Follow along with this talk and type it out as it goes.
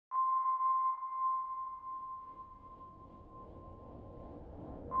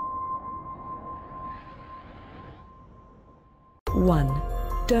1.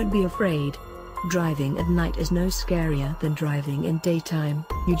 Don't be afraid. Driving at night is no scarier than driving in daytime,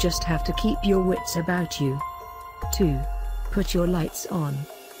 you just have to keep your wits about you. 2. Put your lights on.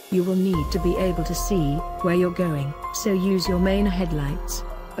 You will need to be able to see where you're going, so use your main headlights.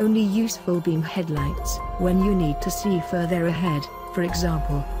 Only use full beam headlights when you need to see further ahead, for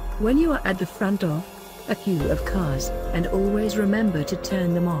example, when you are at the front of a queue of cars, and always remember to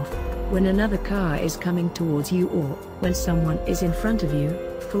turn them off when another car is coming towards you or when someone is in front of you.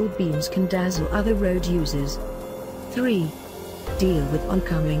 Full beams can dazzle other road users. 3. Deal with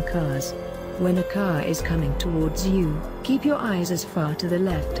oncoming cars. When a car is coming towards you, keep your eyes as far to the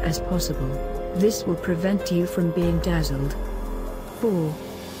left as possible. This will prevent you from being dazzled. 4.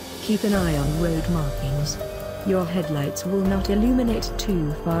 Keep an eye on road markings. Your headlights will not illuminate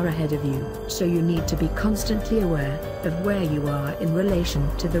too far ahead of you, so you need to be constantly aware of where you are in relation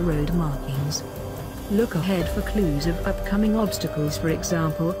to the road markings. Look ahead for clues of upcoming obstacles, for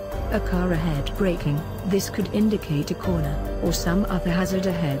example, a car ahead braking. This could indicate a corner, or some other hazard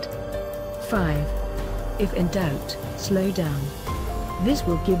ahead. 5. If in doubt, slow down. This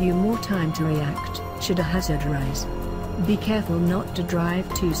will give you more time to react should a hazard rise. Be careful not to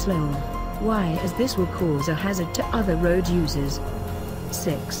drive too slow. Why? As this will cause a hazard to other road users.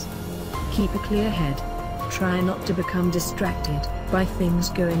 6. Keep a clear head. Try not to become distracted by things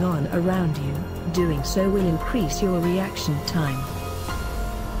going on around you. Doing so will increase your reaction time.